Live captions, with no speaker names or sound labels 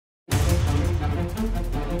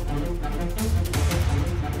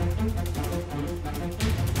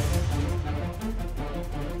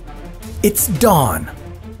It's dawn.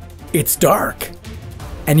 It's dark.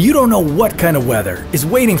 And you don't know what kind of weather is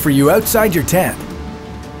waiting for you outside your tent.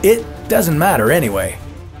 It doesn't matter anyway.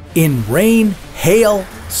 In rain, hail,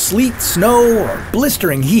 sleet, snow, or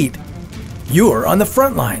blistering heat, you're on the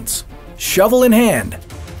front lines, shovel in hand,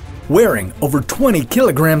 wearing over 20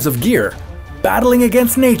 kilograms of gear, battling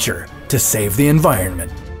against nature to save the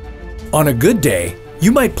environment. On a good day,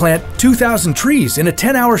 you might plant 2,000 trees in a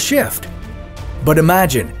 10-hour shift. But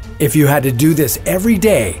imagine if you had to do this every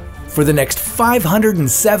day for the next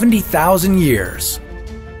 570,000 years.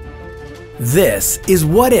 This is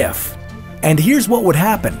What If, and here's what would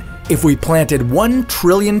happen if we planted 1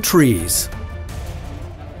 trillion trees.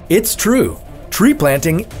 It's true, tree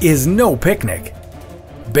planting is no picnic.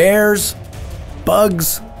 Bears,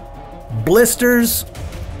 bugs, blisters,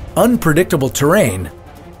 unpredictable terrain,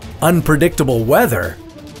 unpredictable weather.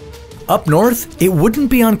 Up north, it wouldn't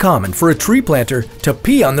be uncommon for a tree planter to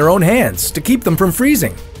pee on their own hands to keep them from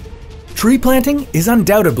freezing. Tree planting is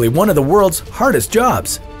undoubtedly one of the world's hardest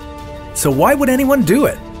jobs. So why would anyone do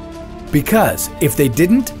it? Because if they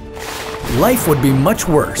didn't, life would be much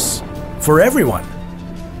worse for everyone.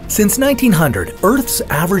 Since 1900, Earth's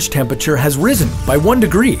average temperature has risen by 1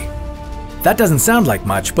 degree. That doesn't sound like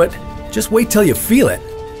much, but just wait till you feel it.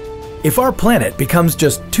 If our planet becomes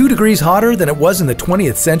just 2 degrees hotter than it was in the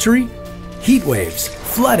 20th century, heat waves,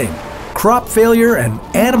 flooding, crop failure, and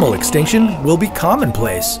animal extinction will be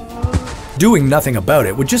commonplace. Doing nothing about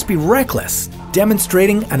it would just be reckless,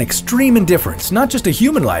 demonstrating an extreme indifference not just to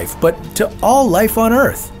human life, but to all life on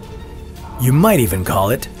Earth. You might even call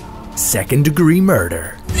it second-degree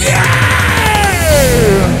murder.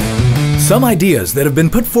 Some ideas that have been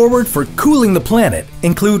put forward for cooling the planet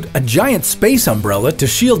include a giant space umbrella to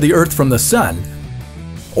shield the Earth from the sun,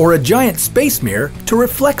 or a giant space mirror to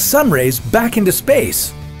reflect sun rays back into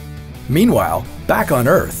space. Meanwhile, back on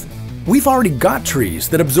Earth, we've already got trees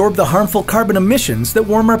that absorb the harmful carbon emissions that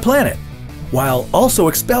warm our planet, while also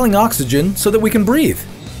expelling oxygen so that we can breathe.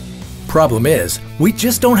 Problem is, we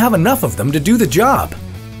just don't have enough of them to do the job.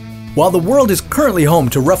 While the world is currently home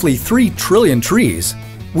to roughly 3 trillion trees,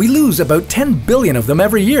 we lose about 10 billion of them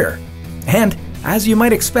every year. And, as you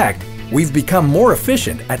might expect, we've become more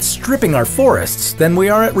efficient at stripping our forests than we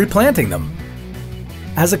are at replanting them.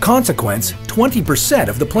 As a consequence, 20%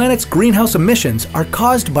 of the planet's greenhouse emissions are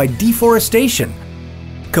caused by deforestation,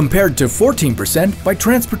 compared to 14% by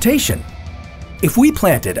transportation. If we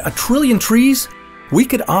planted 1 trillion trees, we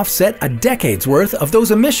could offset a decade's worth of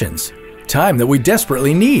those emissions, time that we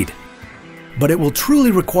desperately need. But it will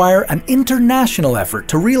truly require an international effort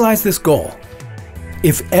to realize this goal.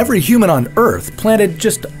 If every human on Earth planted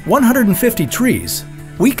just 150 trees,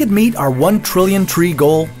 we could meet our 1 trillion tree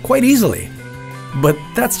goal quite easily. But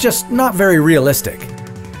that's just not very realistic.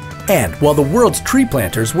 And while the world's tree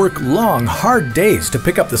planters work long, hard days to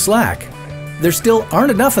pick up the slack, there still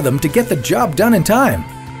aren't enough of them to get the job done in time.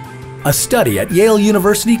 A study at Yale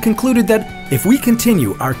University concluded that if we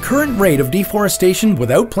continue our current rate of deforestation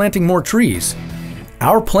without planting more trees,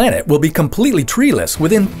 our planet will be completely treeless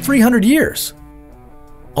within 300 years.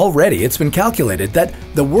 Already, it's been calculated that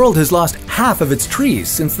the world has lost half of its trees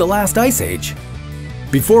since the last ice age.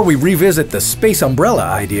 Before we revisit the space umbrella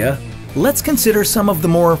idea, let's consider some of the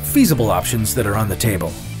more feasible options that are on the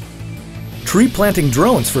table. Tree planting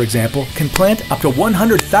drones, for example, can plant up to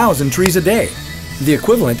 100,000 trees a day, the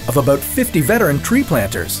equivalent of about 50 veteran tree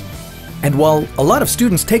planters. And while a lot of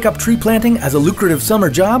students take up tree planting as a lucrative summer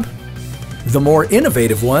job, the more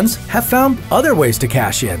innovative ones have found other ways to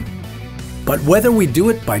cash in. But whether we do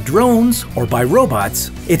it by drones or by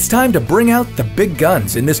robots, it's time to bring out the big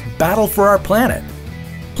guns in this battle for our planet.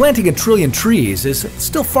 Planting 1 trillion trees is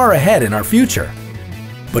still far ahead in our future.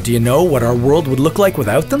 But do you know what our world would look like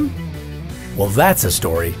without them? Well, that's a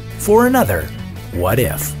story for another What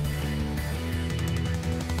If.